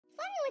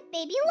with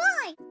Baby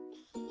Alive.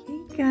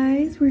 Hey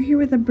guys, we're here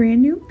with a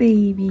brand new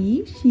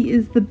baby. She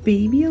is the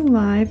Baby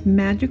Alive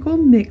Magical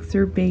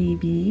Mixer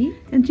Baby,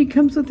 and she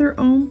comes with her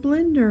own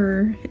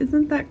blender.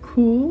 Isn't that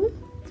cool?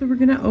 So we're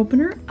gonna open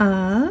her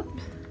up.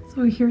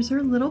 So here's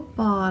her little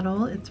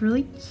bottle. It's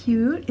really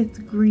cute. It's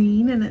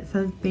green and it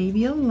says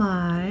Baby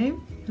Alive,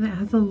 and it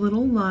has a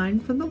little line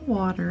for the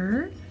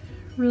water.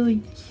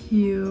 Really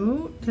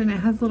cute, and it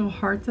has little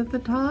hearts at the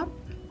top.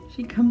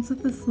 She comes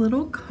with this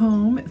little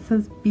comb. It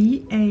says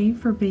BA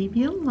for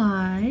Baby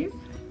Alive.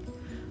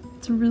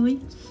 It's really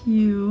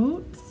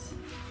cute.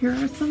 Here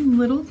are some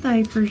little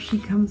diapers she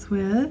comes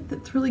with.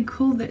 It's really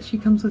cool that she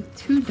comes with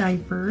 2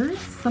 diapers.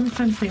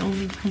 Sometimes they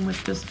only come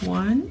with just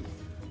one.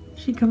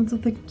 She comes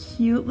with a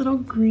cute little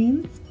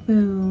green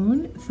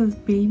spoon. It says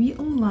Baby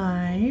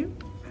Alive.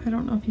 I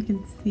don't know if you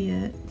can see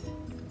it.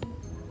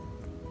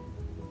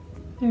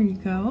 There you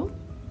go.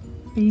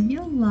 Baby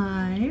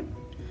Alive.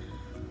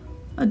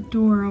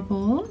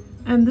 Adorable.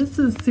 And this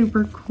is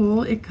super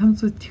cool. It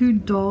comes with 2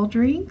 doll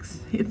drinks.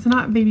 It's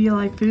not Baby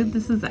Alive food.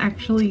 This is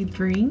actually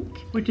drink,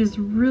 which is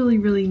really,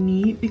 really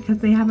neat because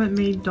they haven't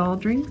made doll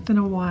drinks in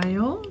a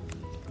while.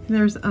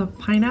 There's a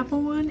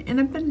pineapple one and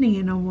a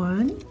banana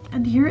one.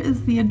 And here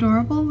is the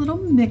adorable little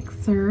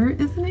mixer.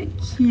 Isn't it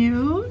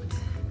cute?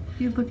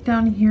 If you look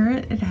down here,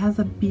 it has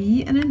a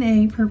B and an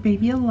A for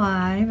Baby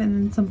Alive, and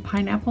then some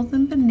pineapples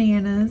and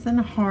bananas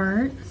and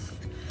hearts.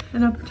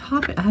 And up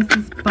top it has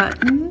this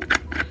button,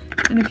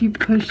 and if you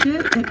push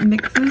it, it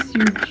mixes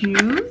your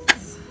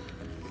juice.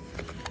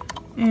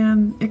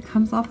 And it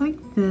comes off like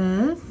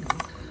this.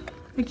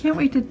 I can't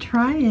wait to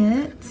try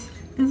it.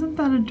 Isn't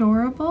that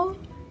adorable?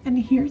 And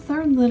here's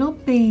our little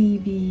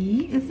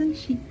baby. Isn't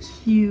she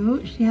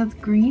cute? She has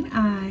green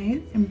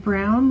eyes and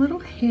brown little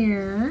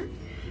hair.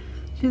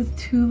 She has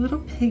 2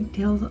 little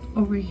pigtails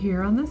over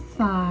here on the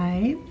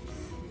sides.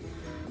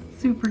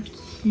 Super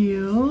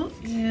cute.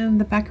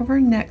 And the back of her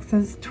neck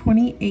says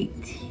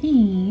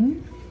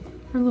 2018.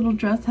 Her little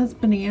dress has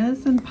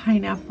bananas and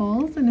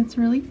pineapples, and it's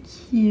really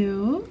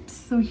cute.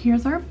 So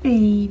here's our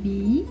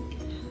baby.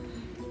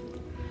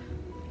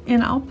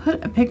 And I'll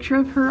put a picture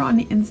of her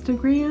on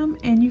Instagram,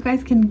 and you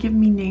guys can give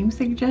me name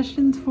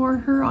suggestions for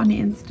her on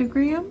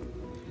Instagram.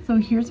 So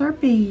here's our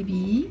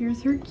baby.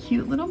 Here's her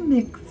cute little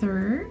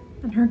mixer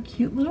and her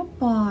cute little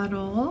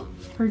bottle,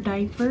 her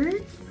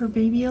diapers, her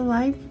Baby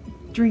Alive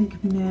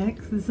drink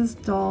mix. This is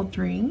doll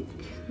drink.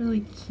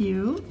 Really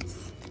cute.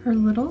 Her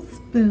little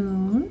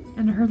spoon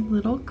and her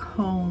little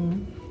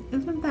comb.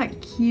 Isn't that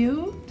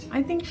cute?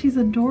 I think she's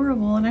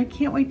adorable and I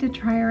can't wait to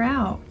try her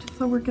out.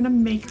 So we're gonna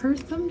make her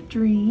some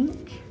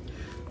drink.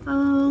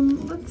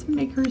 Let's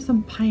make her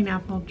some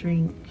pineapple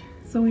drink.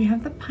 So we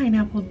have the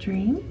pineapple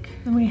drink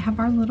and we have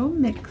our little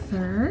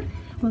mixer.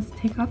 Let's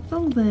take off the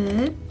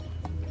lid.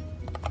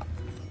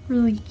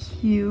 Really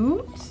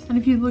cute. And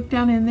if you look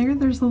down in there,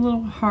 there's a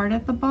little heart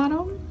at the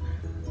bottom.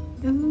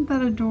 Isn't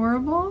that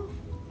adorable?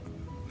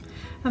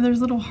 And there's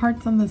little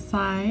hearts on the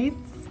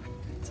sides.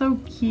 So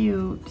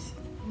cute.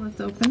 Let's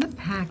open the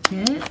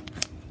packet.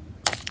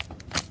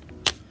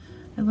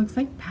 It looks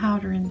like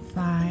powder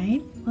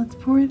inside. Let's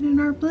pour it in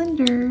our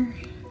blender.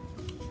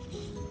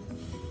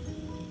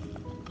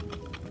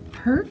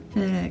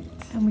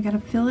 Perfect. And we gotta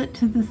fill it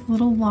to this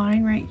little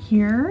line right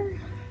here.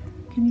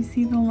 Can you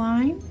see the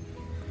line?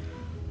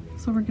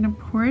 So we're gonna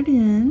pour it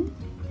in.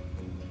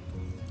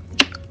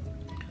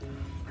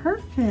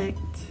 Perfect.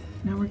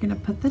 Now we're gonna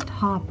put the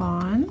top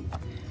on.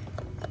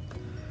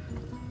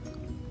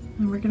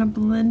 And we're gonna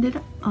blend it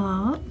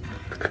up.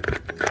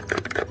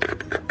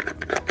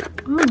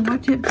 Oh,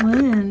 watch it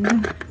blend.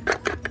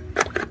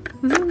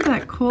 Isn't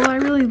that cool? I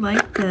really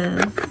like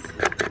this.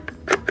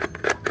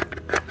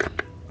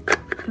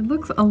 It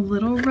looks a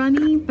little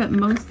runny, but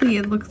mostly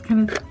it looks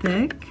kind of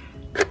thick.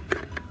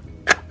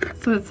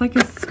 So it's like a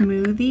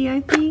smoothie,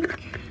 I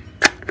think.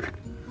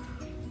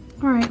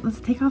 All right, let's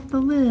take off the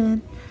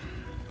lid.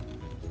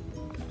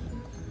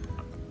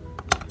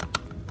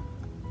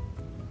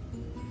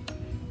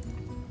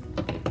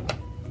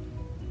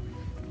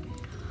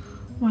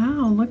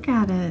 Wow, look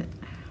at it.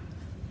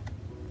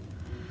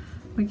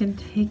 We can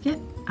take it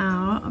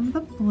out of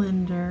the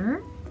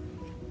blender.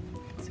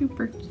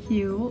 Super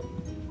cute.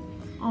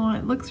 Oh,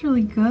 it looks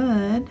really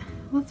good.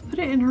 Let's put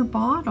it in her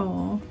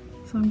bottle.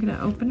 So I'm gonna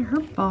open her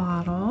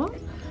bottle.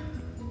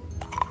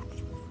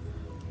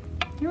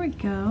 Here we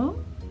go.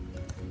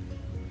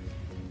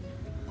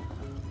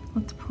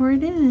 Let's pour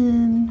it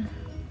in.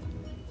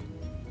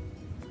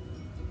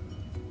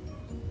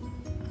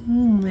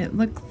 It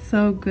looks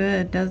so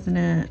good, doesn't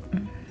it?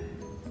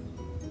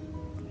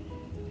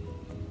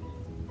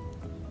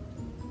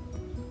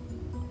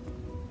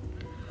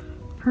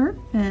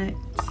 Perfect.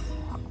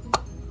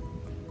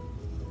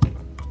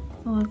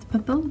 So let's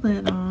put the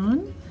lid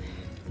on.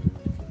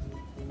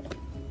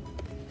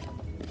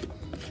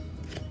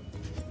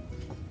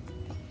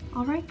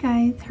 Alright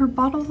guys, her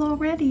bottle's all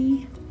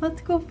ready.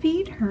 Let's go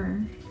feed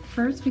her.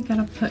 First we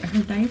gotta put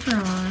her diaper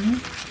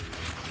on.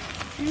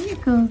 There you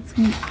go,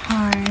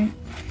 sweetheart.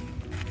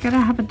 Gotta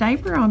have a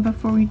diaper on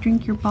before we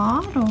drink your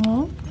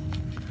bottle.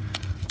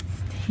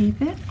 Let's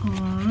tape it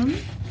on.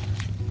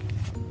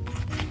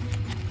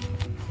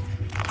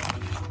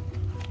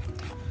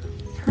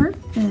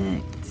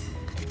 Perfect.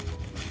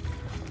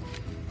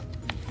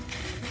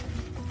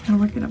 Now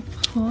we're gonna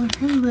pull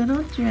her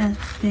little dress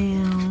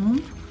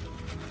down.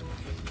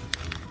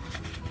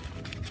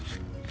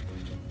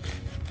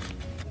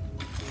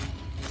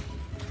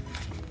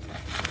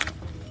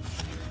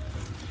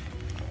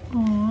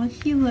 Oh,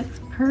 she looks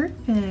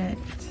perfect.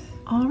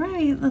 All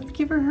right, let's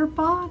give her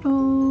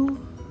bottle.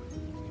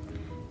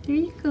 There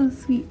you go,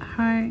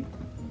 sweetheart.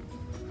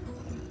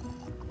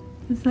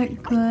 Is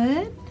that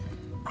good?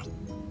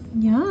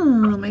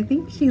 Yum, I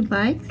think she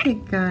likes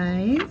it,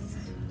 guys.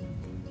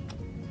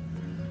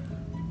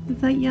 Is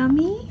that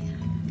yummy?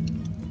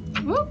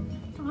 Whoop.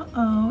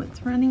 Uh-oh,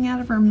 it's running out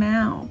of her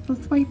mouth.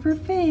 Let's wipe her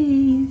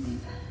face.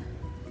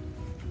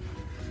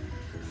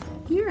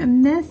 You're a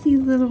messy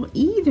little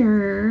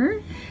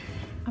eater.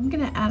 I'm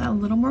gonna add a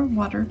little more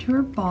water to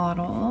her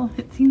bottle.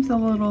 It seems a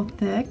little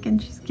thick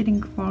and she's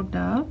getting clogged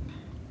up.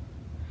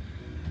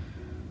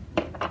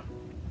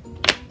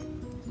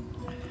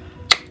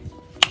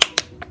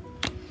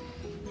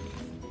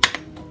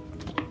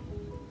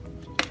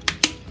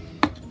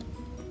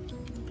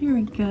 Here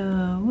we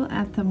go. We'll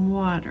add some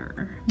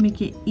water.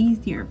 Make it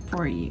easier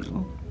for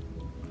you.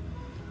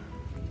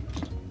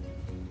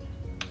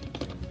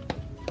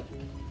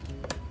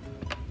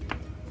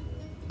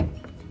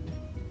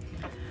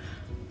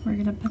 We're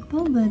gonna put the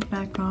lid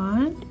back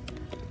on.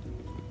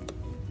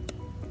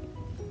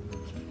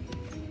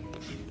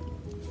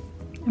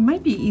 It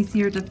might be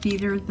easier to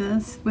feed her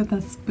this with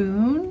a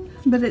spoon,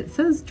 but it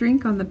says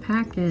drink on the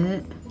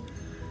packet.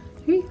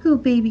 Here you go,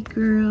 baby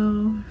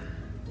girl.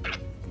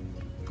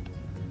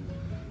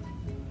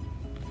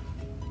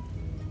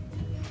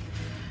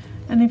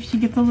 And if she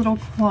gets a little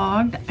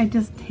clogged, I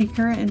just take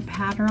her and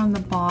pat her on the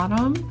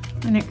bottom,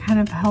 and it kind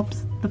of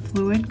helps the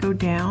fluid go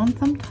down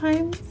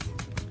sometimes.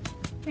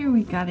 There,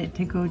 we got it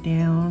to go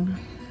down.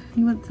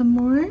 You want some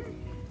more?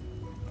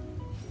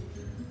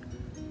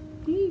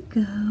 There you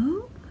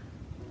go.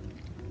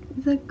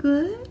 Is that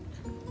good?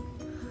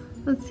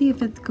 Let's see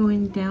if it's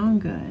going down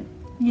good.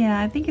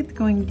 Yeah, I think it's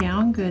going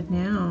down good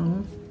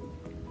now.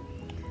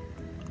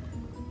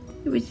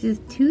 It was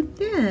just too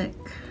thick.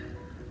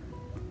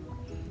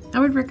 I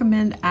would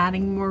recommend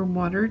adding more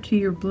water to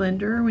your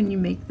blender when you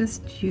make this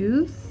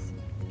juice.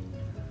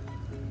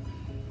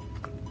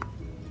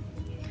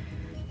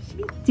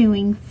 She's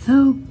doing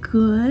so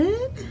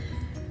good.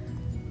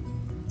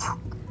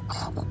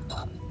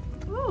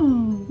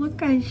 Oh, look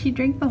guys, she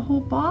drank the whole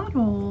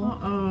bottle.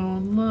 Uh-oh,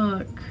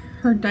 look.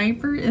 Her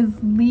diaper is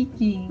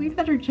leaking. We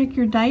better check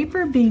your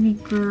diaper, baby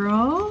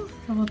girl.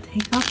 So we'll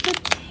take off the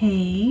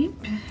tape.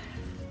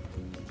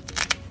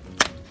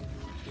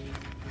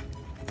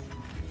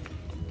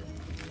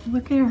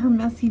 Look at her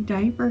messy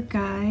diaper,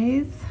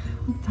 guys.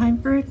 It's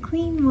time for a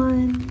clean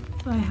one.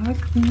 So I have a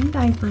clean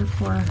diaper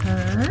for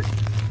her.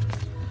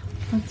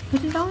 Let's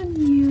put it on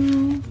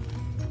you.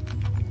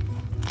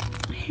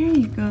 Here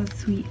you go,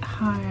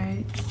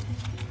 sweetheart.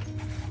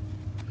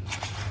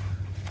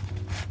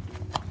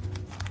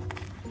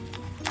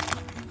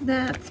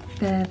 That's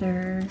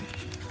better.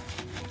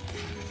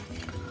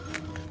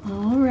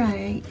 All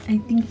right, I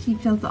think she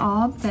feels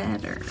all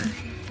better.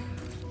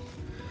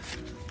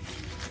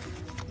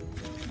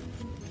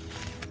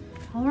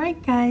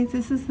 Alright guys,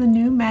 this is the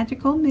new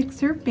magical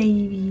mixer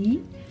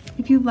baby.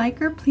 If you like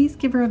her, please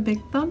give her a big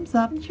thumbs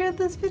up and share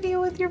this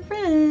video with your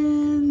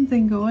friends.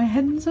 And go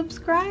ahead and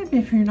subscribe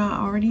if you're not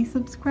already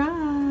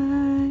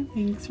subscribed.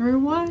 Thanks for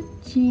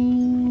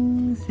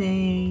watching.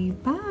 Say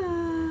bye.